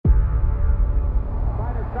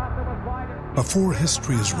Before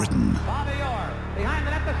history is written,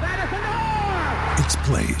 it's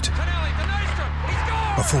played.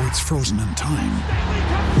 Before it's frozen in time,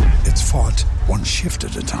 it's fought one shift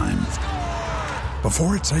at a time.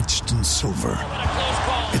 Before it's etched in silver,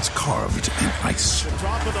 it's carved in ice.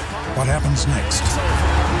 What happens next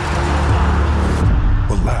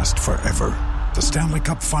will last forever. The Stanley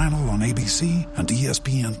Cup Final on ABC and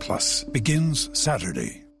ESPN Plus begins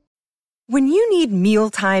Saturday. When you need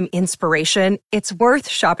mealtime inspiration, it's worth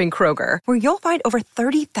shopping Kroger, where you'll find over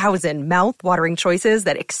 30,000 mouth-watering choices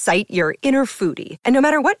that excite your inner foodie. And no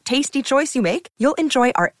matter what tasty choice you make, you'll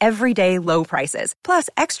enjoy our everyday low prices, plus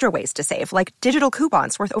extra ways to save, like digital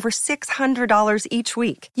coupons worth over $600 each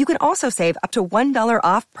week. You can also save up to $1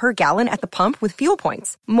 off per gallon at the pump with fuel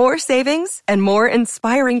points. More savings and more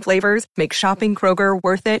inspiring flavors make shopping Kroger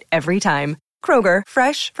worth it every time. Kroger,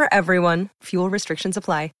 fresh for everyone. Fuel restrictions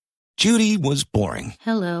apply. Judy was boring.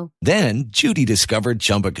 Hello. Then Judy discovered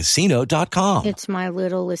ChumbaCasino.com. It's my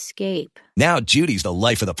little escape. Now Judy's the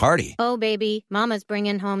life of the party. Oh, baby, mama's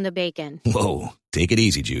bringing home the bacon. Whoa, take it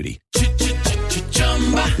easy, Judy.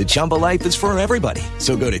 The Chumba life is for everybody.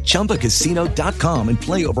 So go to ChumbaCasino.com and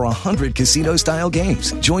play over 100 casino-style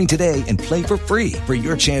games. Join today and play for free for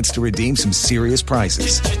your chance to redeem some serious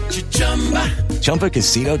prizes.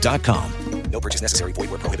 ChumbaCasino.com. No purchase necessary. Void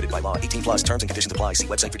where prohibited by law. 18 plus terms and conditions apply. See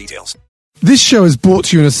website for details. This show is brought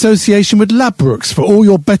to you in association with Ladbrokes for all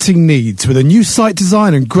your betting needs. With a new site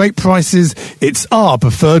design and great prices, it's our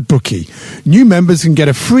preferred bookie. New members can get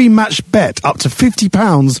a free match bet up to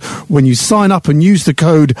 £50 when you sign up and use the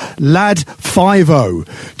code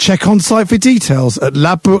LAD50. Check on site for details at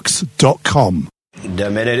ladbrokes.com.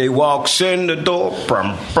 The minute he walks in the door,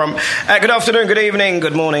 good afternoon, good evening,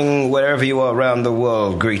 good morning, wherever you are around the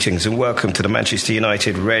world. Greetings and welcome to the Manchester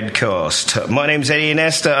United Redcast. My name's Eddie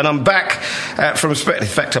Nesta and I'm back from Spain. In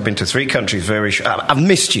fact, I've been to 3 countries I've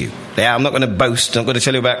missed you. Yeah, I'm not going to boast. I'm not going to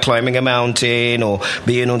tell you about climbing a mountain or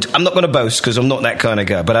being on... I'm not going to boast because I'm not that kind of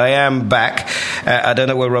guy. But I am back. I don't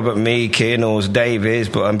know where Robert Meakin or Dave is,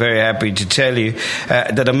 but I'm very happy to tell you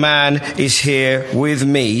that a man is here with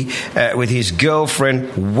me, with his girlfriend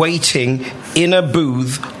waiting in a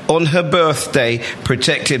booth on her birthday,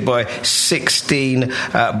 protected by 16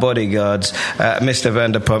 bodyguards. Mr.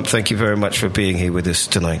 Vanderpump, thank you very much for being here with us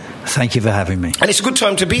tonight. Thank you for having me. And it's a good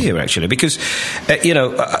time to be here, actually, because,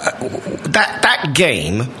 that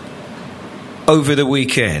game over the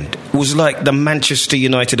weekend was like the Manchester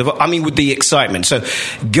United with the excitement. So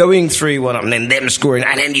going 3-1 up and then them scoring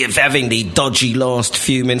and then you're having the dodgy last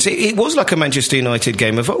few minutes. It was like a Manchester United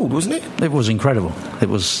game of old, wasn't it? It was incredible. It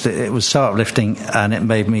was so uplifting and it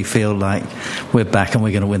made me feel like we're back and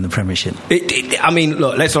we're going to win the Premiership.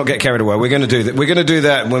 Look, let's not get carried away. We're going to do that. We're going to do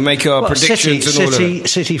that. We'll make our predictions and all of that.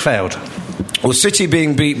 City failed. Well, City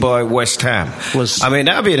being beat by West Ham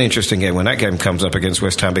that'll be an interesting game when that game comes up against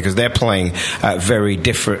West Ham because they're playing very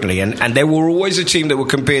differently. And they were always a team that were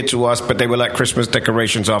compared to us, but they were like Christmas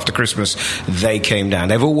decorations after Christmas. They came down.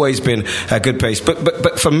 They've always been a good pace.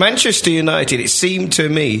 But for Manchester United, it seemed to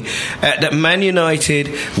me that Man United,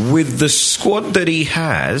 with the squad that he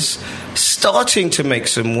has, starting to make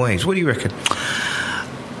some waves. What do you reckon?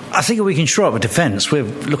 I think we can shore up a defence. We're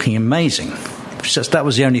looking amazing. That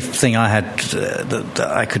was the only thing I had that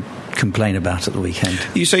I could complain about at the weekend.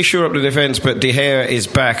 You say shore up the defence, but De Gea is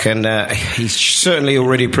back and he's certainly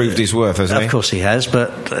already proved his worth, hasn't he? Of course he has, but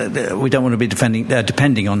we don't want to be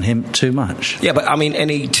depending on him too much. Yeah, but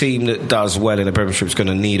any team that does well in the Premiership is going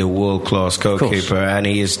to need a world-class goalkeeper, and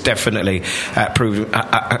he has definitely proved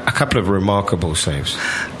a couple of remarkable saves.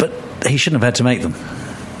 But he shouldn't have had to make them.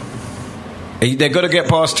 They've got to get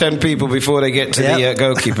past 10 people before they get to the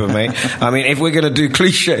goalkeeper, mate. If we're going to do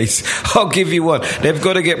cliches, I'll give you one. They've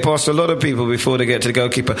got to get past a lot of people before they get to the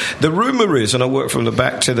goalkeeper. The rumour is, and I work from the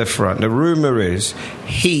back to the front, the rumour is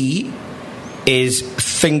he is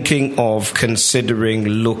thinking of considering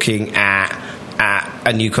looking at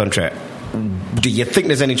a new contract. Do you think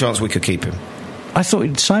there's any chance we could keep him? I thought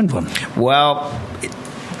he'd signed one. Well...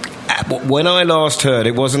 When I last heard,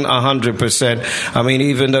 it wasn't 100%.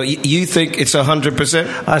 Even though you think it's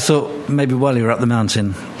 100%? I thought maybe while you were up the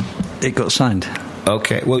mountain, it got signed.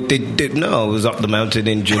 Okay, well, no, it was up the mountain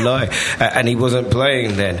in July, and he wasn't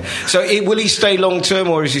playing then. So will he stay long-term,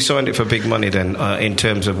 or has he signed it for big money then, in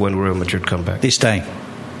terms of when Real Madrid come back? He's staying.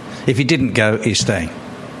 If he didn't go, he's staying.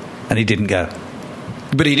 And he didn't go.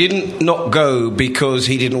 But he didn't not go because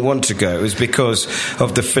he didn't want to go. It was because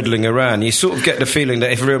of the fiddling around. You sort of get the feeling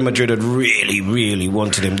that if Real Madrid had really, really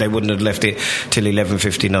wanted him, they wouldn't have left it till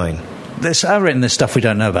 11:59. I've written this stuff we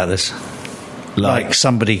don't know about this. Like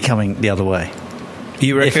somebody coming the other way.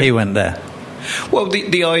 You reckon? If he went there. Well,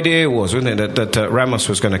 the idea was, wasn't it, that Ramos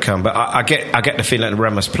was going to come, but I get the feeling that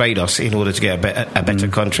Ramos played us in order to get a better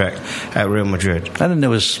contract at Real Madrid. And then there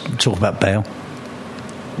was talk about Bale.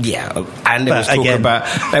 Yeah, and there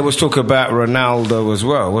was talk about Ronaldo as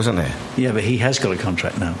well, wasn't there? Yeah, but he has got a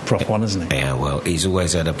contract now, proper one, isn't he? Yeah, well, he's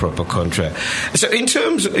always had a proper contract. So, in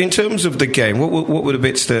terms of the game, what were the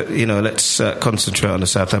bits that Let's concentrate on the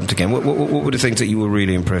Southampton game. What were the things that you were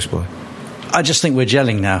really impressed by? I just think we're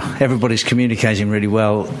gelling now. Everybody's communicating really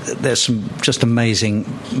well. There's some just amazing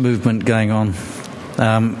movement going on.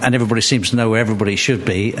 And everybody seems to know where everybody should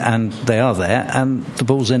be, and they are there, and the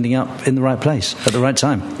ball's ending up in the right place at the right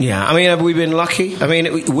time. Yeah, I mean, have we been lucky? I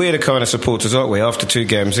mean, we're the kind of supporters, aren't we? After 2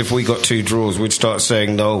 games, if we got 2 draws, we'd start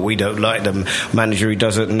saying, no, we don't like the manager, he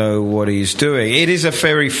doesn't know what he's doing. It is a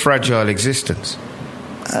very fragile existence.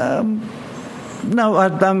 No,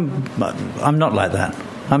 I'm not like that.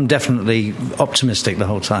 I'm definitely optimistic the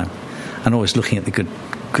whole time, and always looking at the good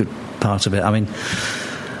part of it. I mean,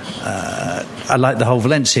 I like the whole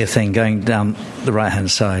Valencia thing going down the right-hand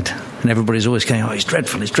side, and everybody's always going, oh, he's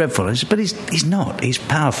dreadful. But he's not. He's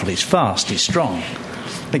powerful, he's fast, he's strong.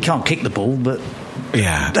 He can't kick the ball, but...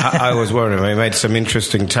 Yeah, I was worried. He made some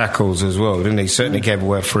interesting tackles as well, didn't he? Certainly gave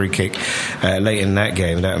away a free kick late in that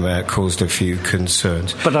game. That caused a few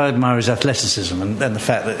concerns. But I admire his athleticism and the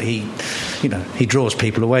fact that he draws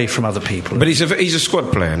people away from other people. But he's a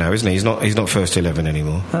squad player now, isn't he? He's not first 11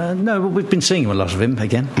 anymore. No, but we've been seeing a lot of him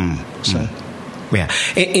again. Yeah.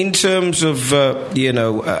 In terms of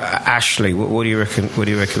Ashley, what do you reckon? What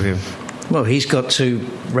do you reckon of him? Well, he's got to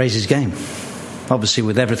raise his game. Obviously,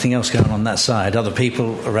 with everything else going on that side, other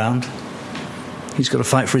people around, he's got to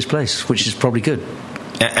fight for his place, which is probably good.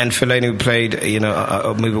 And Fellaini played,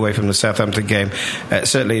 a move away from the Southampton game.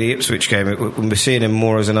 Certainly the Ipswich game, we're seeing him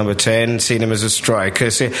more as a number 10, seeing him as a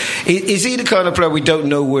striker. So is he the kind of player we don't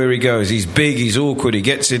know where he goes? He's big, he's awkward, he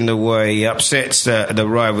gets in the way, he upsets the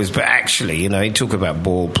rivals. But actually, he talk about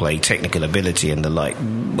ball play, technical ability and the like.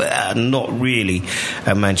 Not really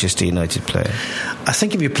a Manchester United player. I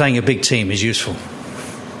think if you're playing a big team, he's useful.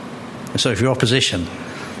 So if your opposition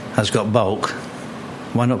has got bulk,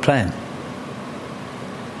 why not play him?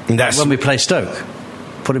 When we play Stoke,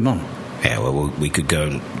 put him on. Yeah, well, we could go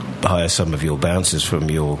and hire some of your bouncers from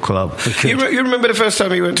your club. You remember the first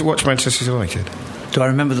time you went to watch Manchester United? Do I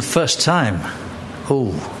remember the first time?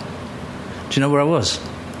 Oh, do you know where I was?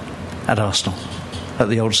 At Arsenal, at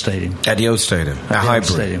the old stadium. At the old stadium, at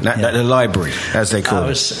Highbury, at the library, as they call it. I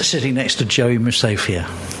was sitting next to Joey Musafia.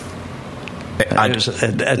 It was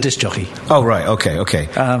a disc jockey. Oh, right, okay.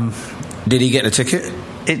 Did he get the ticket?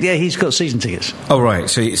 Yeah, he's got season tickets. Oh, right.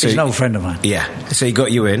 So he's an old friend of mine. Yeah. So he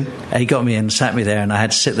got you in? He got me in, sat me there, and I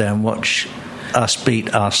had to sit there and watch us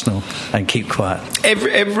beat Arsenal and keep quiet.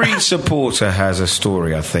 Every supporter has a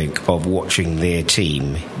story, I think, of watching their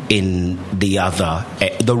team in the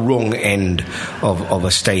wrong end of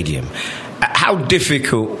a stadium. How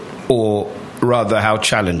difficult, or rather how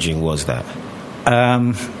challenging was that?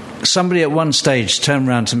 Somebody at one stage turned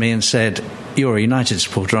around to me and said, "You're a United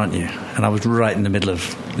supporter, aren't you?" And I was right in the middle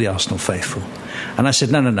of the Arsenal faithful. And I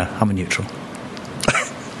said, no, I'm a neutral.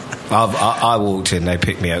 I walked in, they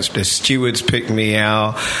picked me out. The stewards picked me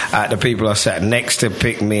out. The people I sat next to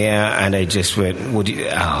picked me out, and they just went,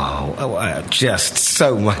 just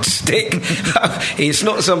so much stick. It's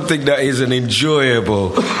not something that is an enjoyable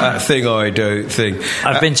thing, I don't think.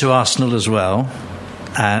 I've been to Arsenal as well.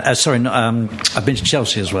 I've been to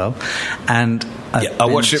Chelsea as well, and I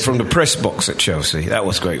watched it from the press box at Chelsea. That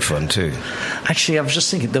was great fun too. Actually, I was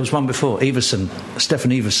just thinking there was one before.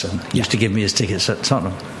 Stefan Everson used to give me his tickets at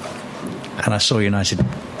Tottenham, and I saw United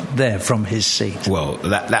there from his seat. Well,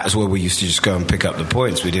 that was where we used to just go and pick up the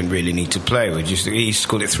points. We didn't really need to play. We used to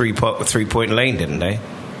call it 3-point lane, didn't they?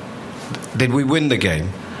 Did we win the game?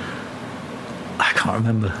 I can't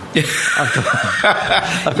remember.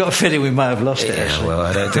 I've got a feeling we might have lost it. Actually. Well,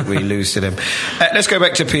 I don't think we lose to them. Let's go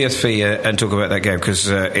back to PSV and talk about that game, because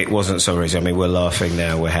it wasn't so easy. I mean, we're laughing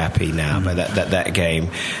now, we're happy now, but that game,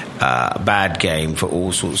 bad game for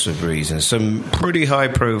all sorts of reasons. Some pretty high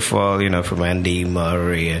profile, from Andy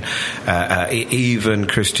Murray, even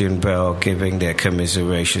Christian Bale giving their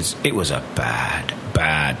commiserations. It was a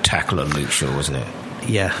bad tackle on Luke Shaw, wasn't it?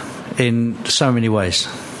 Yeah, in so many ways.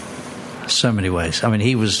 So many ways. I mean,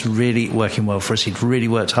 he was really working well for us. He'd really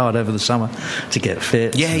worked hard over the summer to get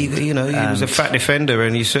fit. Yeah, he was a fat defender,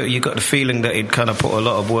 and you got the feeling that he'd kind of put a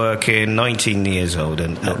lot of work in. 19 years old,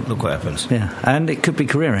 and look what happens. Yeah, and it could be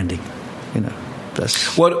career-ending.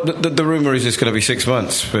 Well, the rumour is it's going to be 6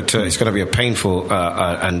 months, but it's going to be a painful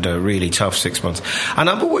and really tough 6 months. And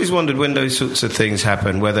I've always wondered when those sorts of things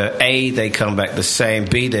happen, whether A, they come back the same,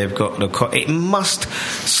 B, they've got it must,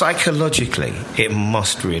 psychologically, it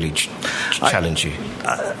must really challenge you.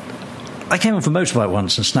 I came off a motorbike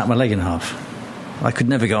once and snapped my leg in half. I could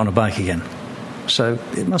never get on a bike again. So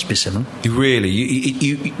it must be similar. Really?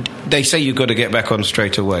 They say you've got to get back on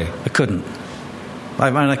straight away. I couldn't.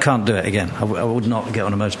 I can't do it again. I would not get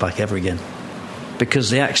on a motorbike ever again. Because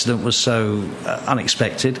the accident was so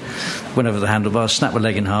unexpected. Went over the handlebars, snapped my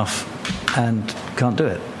leg in half, and can't do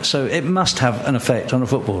it. So it must have an effect on a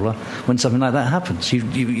footballer when something like that happens.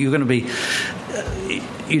 You're going to be...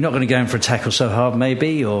 You're not going to go in for a tackle so hard,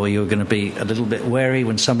 maybe, or you're going to be a little bit wary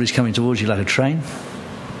when somebody's coming towards you like a train.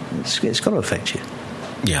 It's got to affect you.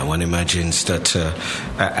 Yeah, one imagines that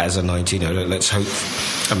as a 19-year-old, let's hope...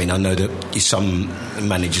 I mean, I know that some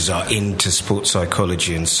managers are into sports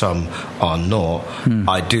psychology and some are not.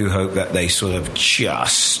 I do hope that they sort of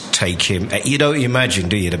just take him... You don't imagine,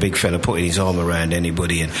 do you, the big fella putting his arm around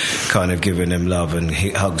anybody and kind of giving them love and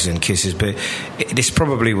hugs and kisses, but it's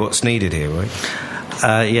probably what's needed here, right?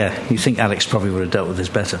 Yeah, you think Alex probably would have dealt with this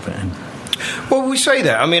better, but... Well, we say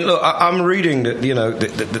that. I mean, look, I'm reading that, you know,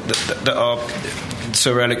 that our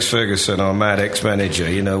Sir Alex Ferguson, our mad ex-manager,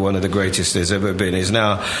 you know, one of the greatest there's ever been, is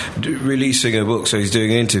now releasing a book, so he's doing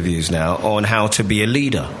interviews now on how to be a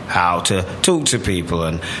leader, how to talk to people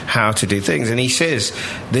and how to do things. And he says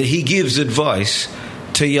that he gives advice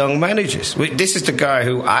to young managers. This is the guy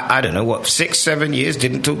who, I don't know, 6-7 years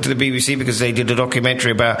didn't talk to the BBC because they did a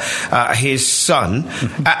documentary about his son.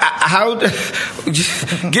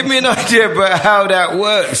 Give me an idea about how that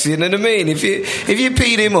works, you know what I mean? If you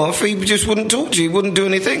peed him off, he just wouldn't talk to you, he wouldn't do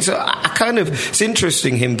anything. So it's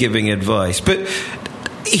interesting him giving advice. But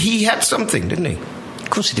he had something, didn't he? Of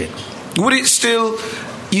course he did. Would it still...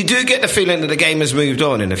 You do get the feeling that the game has moved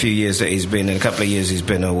on in a few years that he's been, in a couple of years he's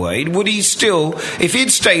been away. Would he still, if he'd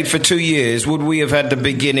stayed for 2 years, would we have had the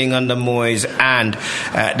beginning under Moyes and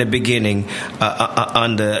the beginning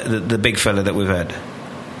under the big fella that we've had?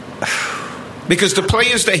 Because the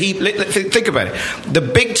players that think about it, the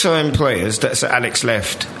big time players that Sir Alex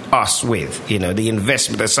left us with, you know, the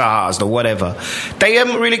investment, the Sahas, the whatever, they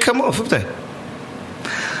haven't really come off, have they?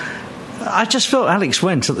 I just felt Alex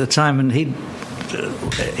went at the time and he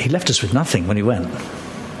left us with nothing when he went.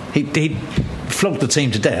 He flogged the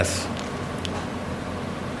team to death.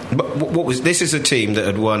 But what was this? Is a team that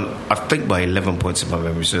had won, I think, by 11 points, if my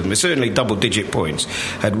memory serves me. Certainly double-digit points.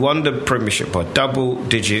 Had won the Premiership by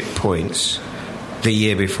double-digit points the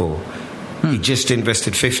year before. He just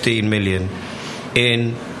invested 15 million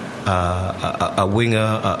in a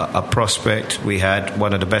winger, a prospect. We had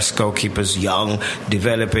one of the best goalkeepers, young,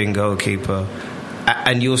 developing goalkeeper.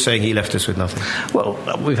 And you're saying he left us with nothing? Well,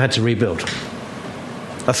 we've had to rebuild.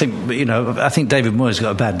 I think David Moyes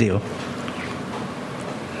got a bad deal.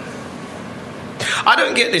 I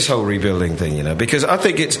don't get this whole rebuilding thing, you know, because I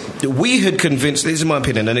think we had convinced, this is my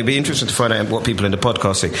opinion, and it'd be interesting to find out what people in the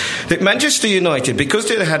podcast think, that Manchester United, because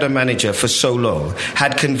they had a manager for so long,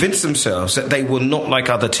 had convinced themselves that they were not like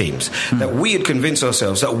other teams. That we had convinced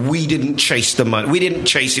ourselves that we didn't chase the money. We didn't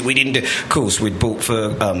chase it. We didn't do... Of course, we'd bought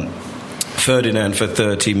for... Ferdinand for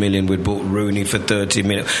 30 million, we'd bought Rooney for 30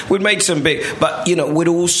 million. We'd made some big, but you know, we'd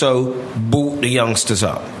also brought the youngsters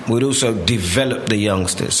up. We'd also developed the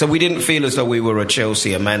youngsters. So we didn't feel as though we were a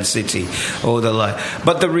Chelsea, a Man City, or the like.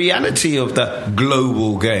 But the reality of the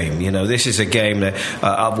global game, you know, this is a game that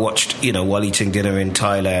I've watched, you know, while eating dinner in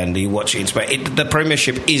Thailand. You watch it in Spain. The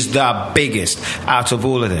Premiership is the biggest out of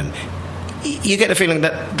all of them. You get the feeling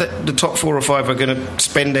that the top 4 or 5 are going to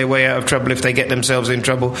spend their way out of trouble if they get themselves in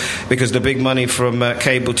trouble, because the big money from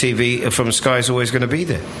cable TV, from Sky, is always going to be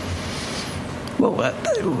there. Well,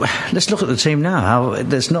 let's look at the team now. How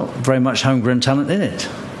there's not very much homegrown talent in it.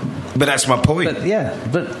 But that's my point. But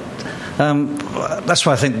that's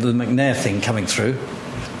why I think the McNair thing coming through,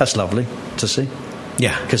 that's lovely to see.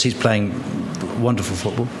 Yeah. Because he's playing wonderful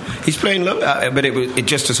football. He's playing, but it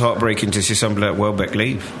just as heartbreaking to see somebody like Welbeck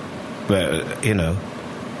leave. But, you know,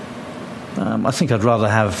 I think I'd rather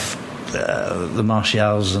have the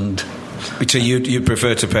Martials and... So you'd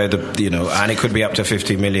prefer to pay and it could be up to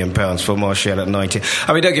 £50 million for Martial at 90.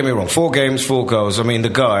 I mean, don't get me wrong, 4 games, 4 goals. I mean, the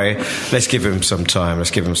guy, let's give him some time,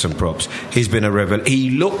 let's give him some props. He's been a rebel. He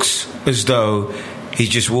looks as though he's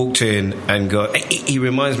just walked in and he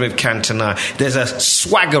reminds me of Cantona. There's a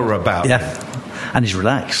swagger about him. And he's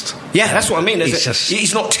relaxed. Yeah, that's what I mean.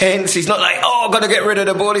 He's not tense. He's not like, oh, I've got to get rid of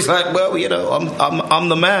the ball. He's like, well, I'm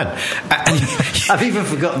the man. I've even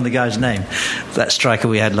forgotten the guy's name. That striker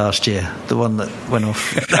we had last year, the one that went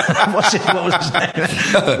off. What was his name?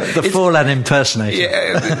 The Forlan impersonator.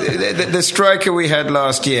 Yeah, the striker we had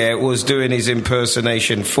last year was doing his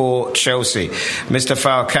impersonation for Chelsea, Mr.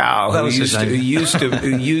 Falcao, who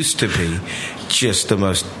used to be just the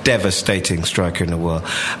most devastating striker in the world.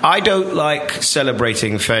 I don't like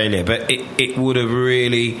celebrating failure, but it would have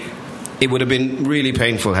been really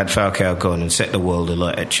painful had Falcao gone and set the world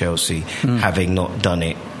alight at Chelsea, having not done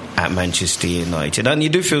it at Manchester United. And you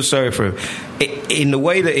do feel sorry for him. In the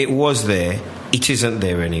way that it was there, it isn't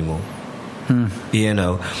there anymore. You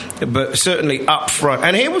know, but certainly up front.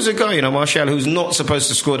 And here was a guy, Martial, who's not supposed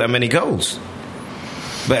to score that many goals.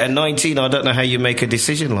 But at 19, I don't know how you make a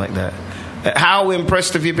decision like that. How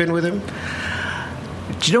impressed have you been with him?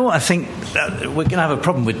 Do you know what? I think we're going to have a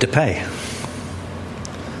problem with Depay.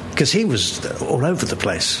 Because he was all over the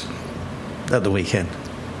place at the weekend.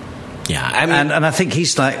 Yeah, I mean, and I think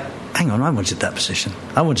he's like, hang on, I wanted that position.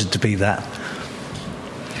 I wanted to be that.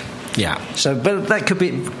 Yeah. So, but that could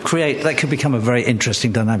become a very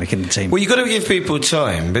interesting dynamic in the team. Well, you've got to give people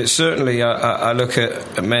time, but certainly I look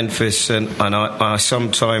at Memphis and I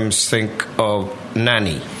sometimes think of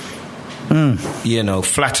Nani.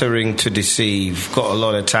 Flattering to deceive, got a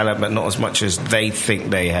lot of talent, but not as much as they think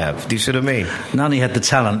they have. Do you see what I mean? Nani had the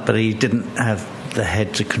talent, but he didn't have the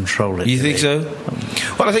head to control it. You think so?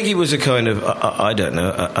 Well, I think he was a kind of,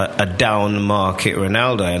 a down market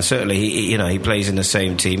Ronaldo, and certainly he plays in the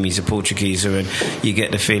same team. He's a Portugueser, and you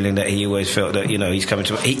get the feeling that he always felt that he's coming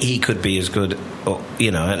to. He could be as good,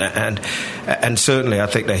 and certainly I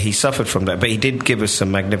think that he suffered from that. But he did give us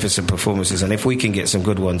some magnificent performances, and if we can get some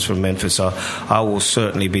good ones from Memphis, I will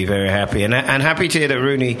certainly be very happy. And happy to hear that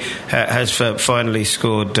Rooney has finally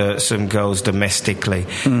scored some goals domestically.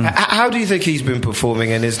 How do you think he's been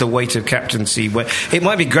performing, and is the weight of captaincy? It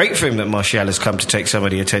might be great for him that Martial has come to take some of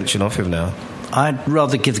the attention off him now. I'd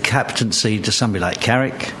rather give the captaincy to somebody like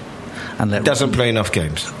Carrick, and doesn't play enough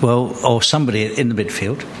games. Well, or somebody in the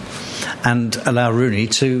midfield, and allow Rooney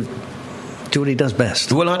to do what he does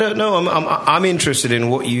best. Well, I don't know. I'm interested in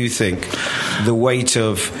what you think the weight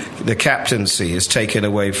of the captaincy is taken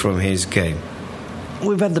away from his game.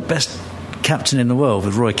 We've had the best captain in the world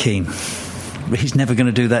with Roy Keane, but he's never going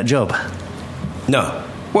to do that job. No.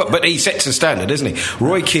 Well, but he sets a standard, isn't he?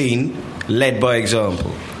 Roy Keane led by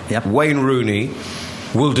example. Yep. Wayne Rooney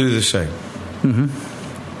will do the same.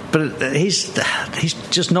 But he's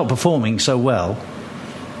just not performing so well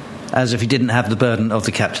as if he didn't have the burden of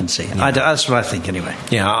the captaincy. Yeah. That's what I think, anyway.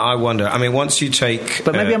 Yeah, I wonder. I mean, once you take...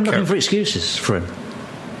 But maybe I'm looking for excuses for him.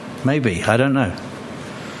 Maybe. I don't know.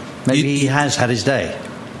 Maybe he has had his day.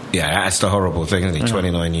 Yeah, that's the horrible thing, isn't he?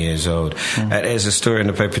 29 years old. There's a story in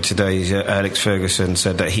the paper today. Alex Ferguson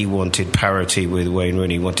said that he wanted parity with Wayne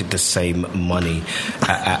Rooney. He wanted the same money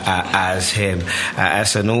as him.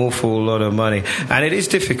 That's an awful lot of money. And it is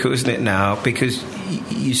difficult, isn't it, now? Because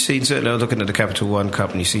you see, certainly looking at the Capital One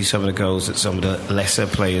Cup, and you see some of the goals that some of the lesser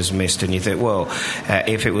players missed, and you think, well,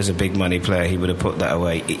 if it was a big money player, he would have put that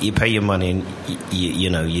away. You pay your money, and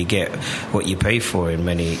you get what you pay for in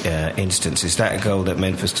many instances. That goal that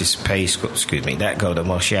that goal that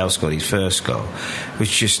Martial scored, his first goal, was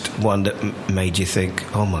just one that made you think,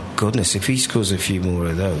 oh my goodness, if he scores a few more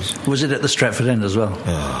of those. Was it at the Stretford end as well?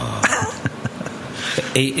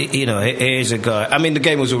 Here's a guy. I mean, the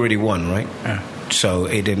game was already won, right? Yeah. So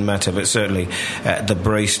it didn't matter, but certainly the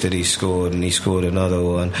brace that he scored, and he scored another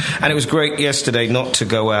one. And it was great yesterday not to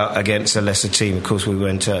go out against a lesser team. Of course, we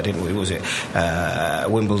went out, didn't we? Was it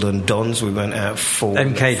Wimbledon Dons? We went out 4...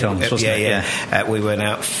 MK Dons, wasn't it? Yeah. We went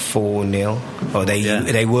out 4-0. Oh,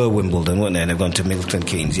 they were Wimbledon, weren't they? And they've gone to Milton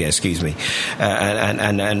Keynes, excuse me.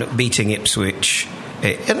 And beating Ipswich.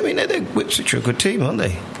 And I mean, Ipswich are a good team, aren't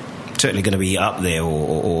they? Certainly going to be up there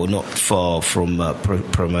or not far from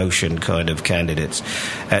promotion kind of candidates.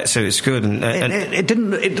 So it's good. And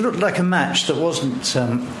it looked like a match that wasn't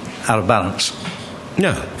out of balance.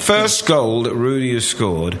 No. First goal that Rooney has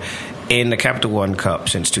scored in the Capital One Cup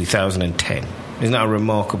since 2010. Isn't that a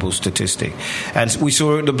remarkable statistic? And we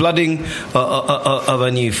saw the blooding of a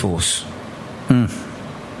new force.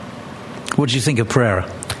 What do you think of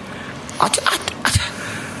Pereira?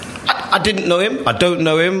 I didn't know him. I don't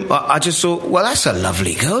know him. I just thought, well, that's a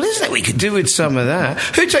lovely goal, isn't it? We could do with some of that.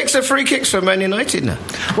 Who takes the free kicks for Man United now?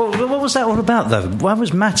 Well, what was that all about, though? Why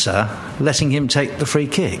was Mata letting him take the free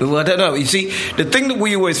kick? Well, I don't know. You see, the thing that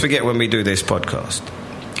we always forget when we do this podcast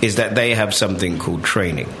is that they have something called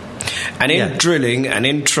training. And in drilling and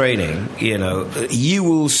in training, you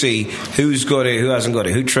will see who's got it, who hasn't got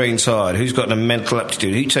it, who trains hard, who's got the mental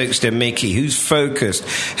aptitude, who takes their mickey, who's focused,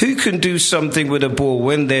 who can do something with a ball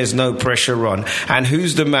when there's no pressure on, and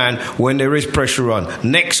who's the man when there is pressure on.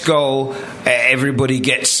 Next goal, everybody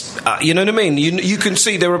gets, you know what I mean? You can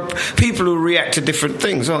see there are people who react to different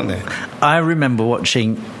things, aren't there? I remember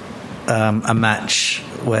watching a match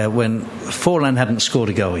where when Forlan hadn't scored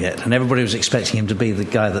a goal yet, and everybody was expecting him to be the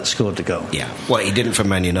guy that scored the goal. Yeah, well, he didn't for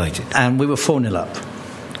Man United. And we were 4-0 up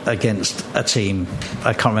against a team,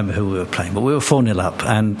 I can't remember who we were playing, but we were 4-0 up,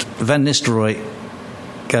 and Van Nistelrooy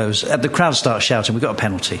goes, the crowd starts shouting, we got a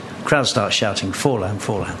penalty. The crowd starts shouting, Forlan,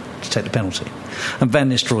 to take the penalty. And Van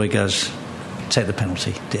Nistelrooy goes, take the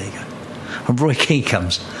penalty, Diego. And Roy Keane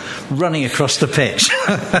comes running across the pitch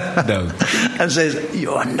and says,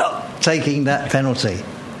 you are not taking that penalty.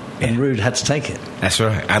 Yeah. And Ruud had to take it. That's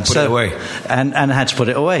right, and put it away. And had to put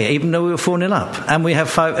it away, even though we were 4-0 up. And we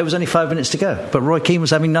have it was only 5 minutes to go. But Roy Keane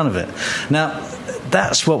was having none of it. Now,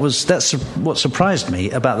 that's what surprised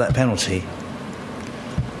me about that penalty.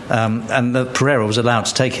 And Pereira was allowed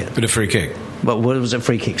to take it. But a free kick. Well, it was a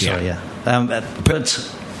free kick, sorry, yeah. But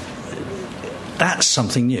that's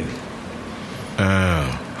something new.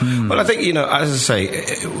 Well, I think, as I say,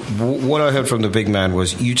 what I heard from the big man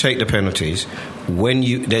was you take the penalties when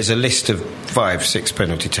there's a list of 5-6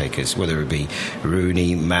 penalty takers, whether it be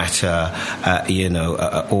Rooney, Mata,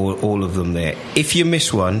 all of them there. If you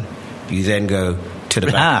miss one, you then go to the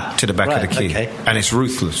back of the queue, and it's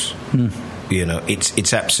ruthless.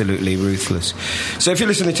 It's absolutely ruthless. So if you're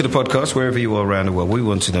listening to the podcast, wherever you are around the world, we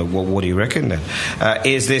want to know, what do you reckon then?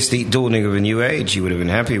 Is this the dawning of a new age? You would have been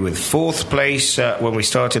happy with 4th place when we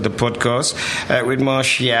started the podcast, with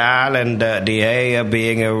Martial and De Gea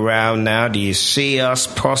being around now. Do you see us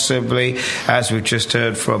possibly, as we've just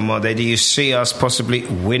heard from Mode, do you see us possibly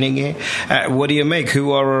winning it? What do you make?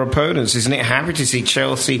 Who are our opponents? Isn't it happy to see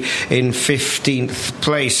Chelsea in 15th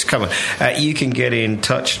place? Come on, you can get in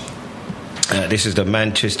touch. This is the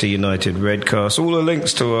Manchester United Redcast. All the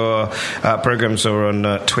links to our programmes are on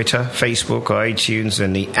Twitter, Facebook, iTunes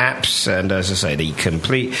and the apps. And as I say, the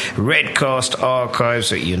complete Redcast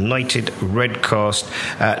archives at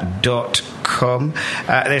unitedredcast.com.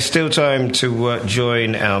 There's still time to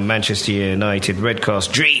join our Manchester United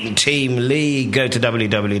Redcast Dream Team League. Go to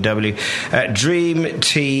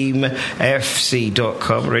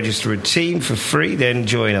www.dreamteamfc.com. Register a team for free. Then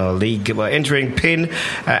join our league by entering PIN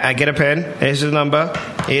and get a pen. Here's the number.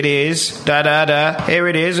 It is Here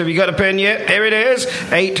it is. Have you got a pen yet? Here it is.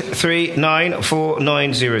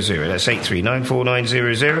 8394900. That's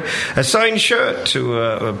 8394900. A signed shirt to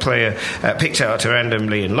a player picked out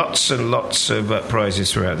randomly, and lots of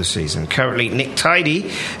prizes throughout the season. Currently, Nick Tidy,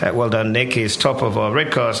 well done, Nick, is top of our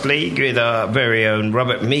Redcast League with our very own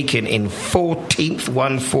Robert Meakin in 14th,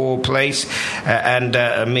 1-4 place, and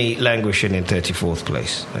me languishing in 34th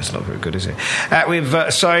place. That's not very good, is it? We've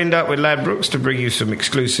signed up with Ladbrokes to bring you some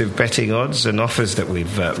exclusive betting odds and offers that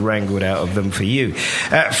we've wrangled out of them for you.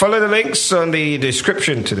 Follow the links on the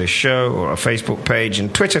description to this show or our Facebook page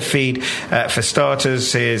and Twitter feed. For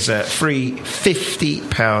starters, here's a free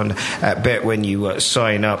 £50 bet when you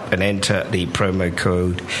sign up and enter the promo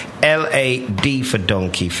code LAD for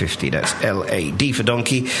Donkey 50. That's LAD for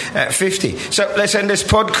Donkey 50. So let's end this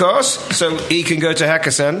podcast so he can go to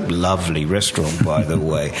Hakkasan. Lovely restaurant, by the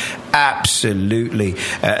way. Absolutely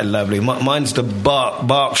lovely. Mine's the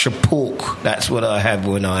Berkshire pork. That's what I have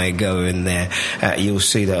when I go in there. You'll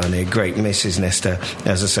see that on there. Great Mrs. Nesta,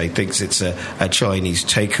 as I say, thinks it's a Chinese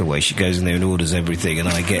takeaway. She goes in there and orders everything, and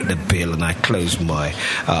I get the bill and I close my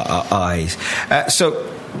eyes.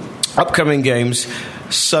 So, upcoming games,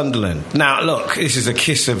 Sunderland. Now, look, this is a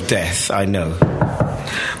kiss of death, I know.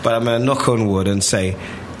 But I'm going to knock on wood and say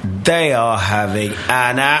they are having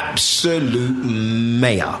an absolute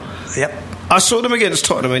mare. Yep. I saw them against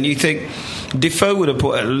Tottenham, and you think Defoe would have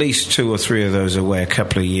put at least 2 or 3 of those away a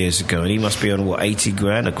couple of years ago, and he must be on, 80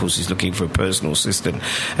 grand? Of course, he's looking for a personal assistant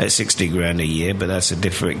at 60 grand a year, but that's a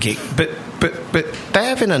different gig. But they're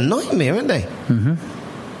having a nightmare, aren't they? Mm-hmm.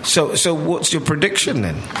 So what's your prediction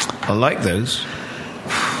then? I like those.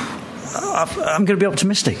 I'm going to be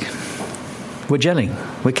optimistic. We're gelling.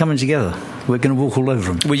 We're coming together. We're going to walk all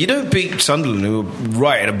over them. Well, you don't beat Sunderland, who are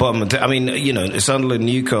right at the bottom. Sunderland,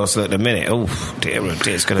 Newcastle at the minute. Oh, dear,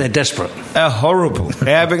 it's going to... They're desperate. They're horrible.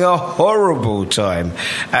 They're having a horrible time.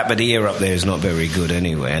 But the year up there is not very good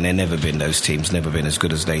anyway, and they've never been, those teams, never been as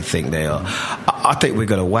good as they think they are. I think we've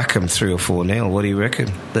got to whack them 3 or 4-0. What do you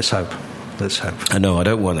reckon? Let's hope. I know, I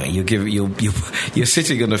don't want that. You're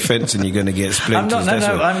sitting on the fence and you're going to get splinters.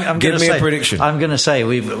 I'm Give me a prediction. I'm going to say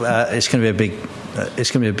it's going to be a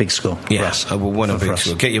it's going to be a big score. Yeah, for us. I will want a big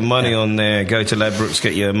score. Get your money on there. Go to Ladbrokes,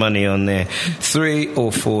 get your money on there. 3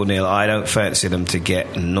 or 4-0. I don't fancy them to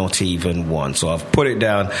get not even one. So I've put it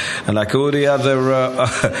down, and like all the other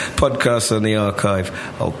podcasts on the archive,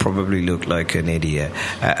 I'll probably look like an idiot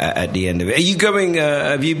at the end of it. Are you going?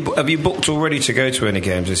 Have you booked already to go to any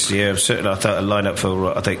games this year? Certainly, I thought a lineup for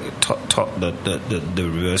the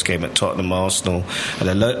reverse game at Tottenham, Arsenal,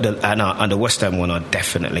 and the West Ham one I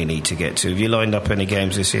definitely need to get to. Have you lined up any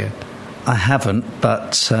games this year? I haven't,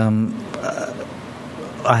 but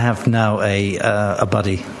I have now a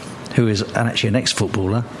buddy who is actually an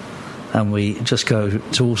ex-footballer, and we just go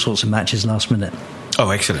to all sorts of matches last minute. Oh,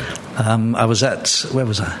 excellent. I was where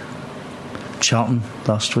was I? Charlton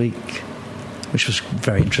last week, which was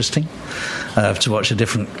very interesting to watch a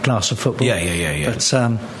different class of football. Yeah. But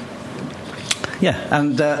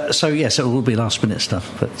so yes, it will be last minute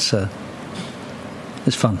stuff, but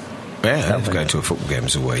it's fun. Yeah, going to a football game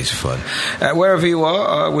is always fun. Wherever you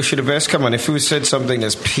are, I wish you the best. Come on, if you said something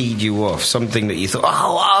that's peed you off, something that you thought,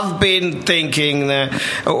 I've been thinking that,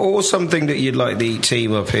 or something that you'd like the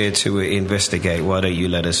team up here to investigate, why don't you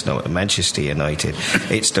let us know at Manchester United?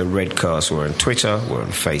 It's the Redcast. We're on Twitter, we're on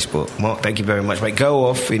Facebook. Mark, thank you very much, mate. Go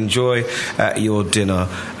off, enjoy your dinner,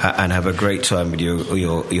 and have a great time with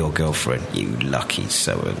your girlfriend, you lucky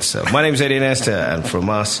so-and-so. My name's Eddie Nesta, and from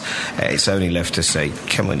us, it's only left to say,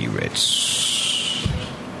 come on, you Reds.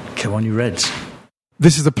 Come on, you Reds.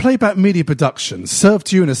 This is a Playback Media production, served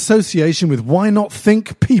to you in association with Why Not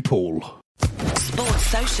Think People. Sports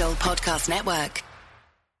Social Podcast Network.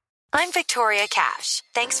 I'm Victoria Cash.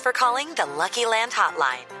 Thanks for calling the Lucky Land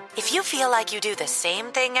Hotline. If you feel like you do the same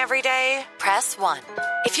thing every day, press 1.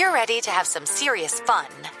 If you're ready to have some serious fun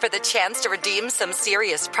for the chance to redeem some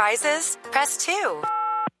serious prizes, press 2.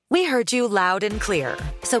 We heard you loud and clear.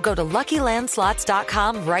 So go to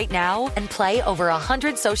LuckyLandSlots.com right now and play over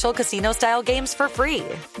 100 social casino-style games for free.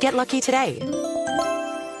 Get lucky today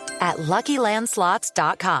at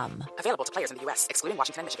LuckyLandSlots.com. Available to players in the U.S., excluding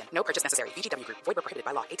Washington and Michigan. No purchase necessary. VGW Group. Void where prohibited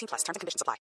by law. 18+. Terms and conditions apply.